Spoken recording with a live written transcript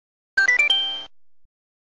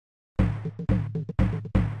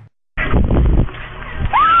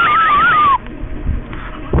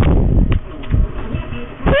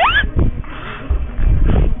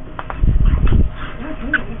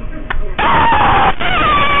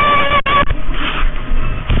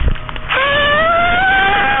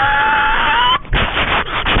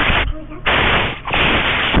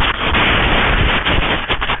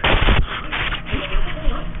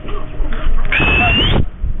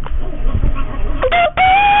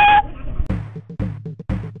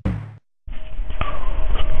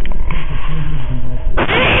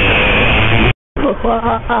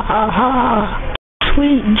ha ha ha.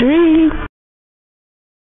 Sweet dream.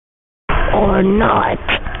 Or not.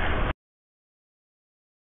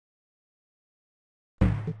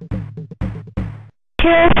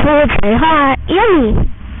 Careful, very hot. Yummy.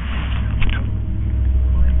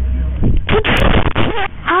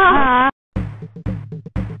 Ha.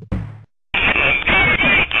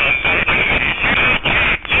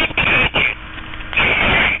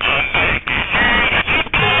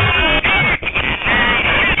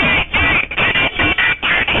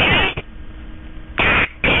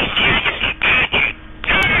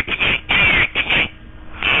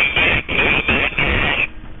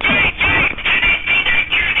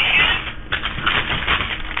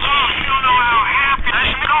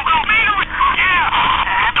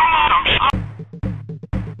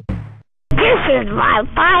 This is my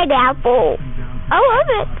pineapple. I love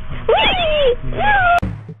it. Whee!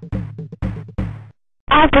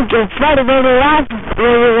 I have to get flooded over the last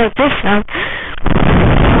video like this sound.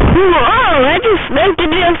 Oh, I just make the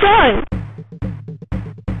damn song.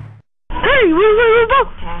 Hey, where go?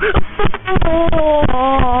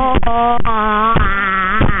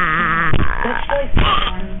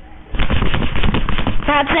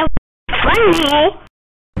 That's so funny.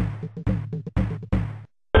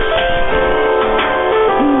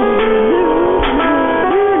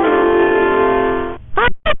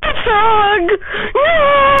 Song.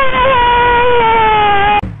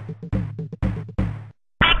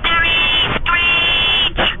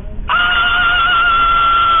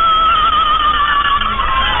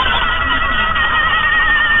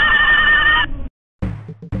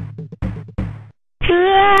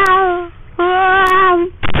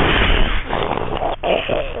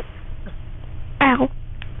 Ow.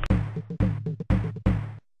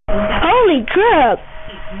 Holy crap.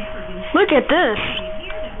 Look at this.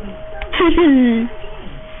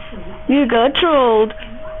 You got trolled.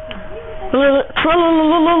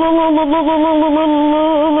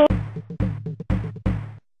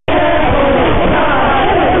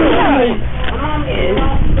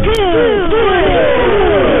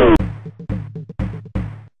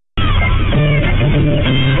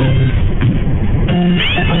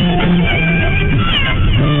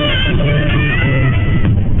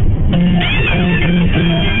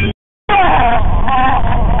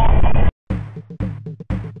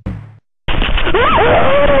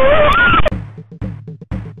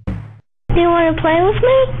 Do you want to play with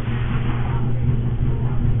me?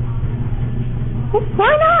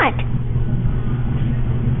 Why not?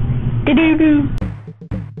 Do-do-do.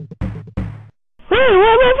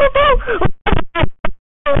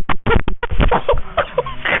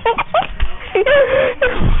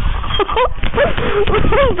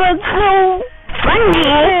 That's so funny.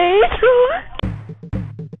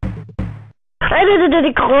 I did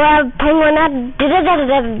a crab penguin.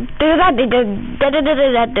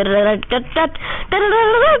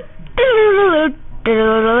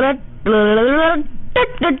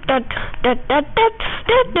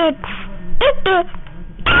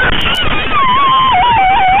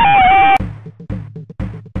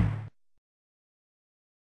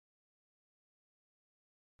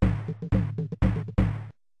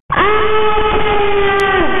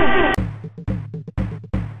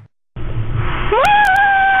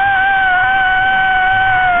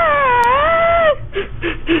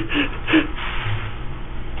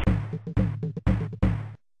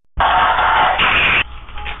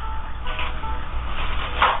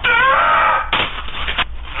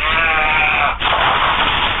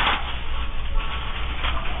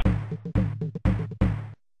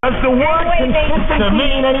 Does the word consistency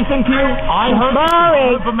mean anything to you? I heard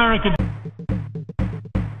of American.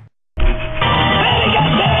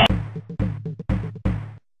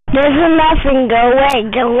 This is nothing. Go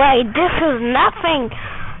away. This is nothing.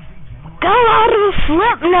 Go out of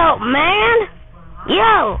Flipnote, man.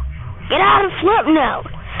 Yo, get out of Flipnote.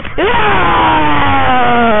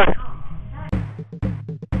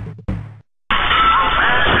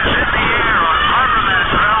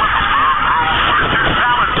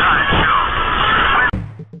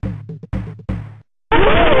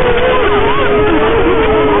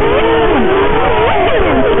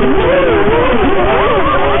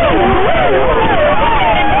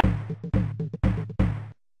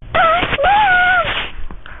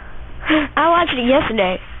 I watched it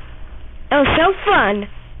yesterday. It was so fun.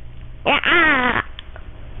 Yeah.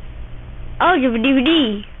 I'll give a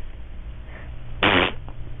DVD.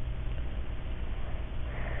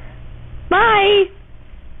 Bye.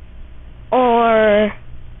 Or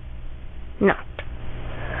not.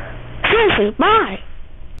 Seriously, bye.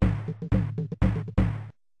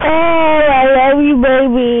 Oh, I love you,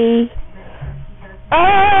 baby.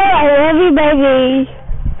 Oh. you, baby.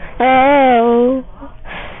 Oh.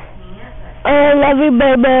 I love you,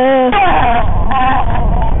 baby.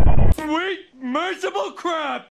 Sweet, merciful crap!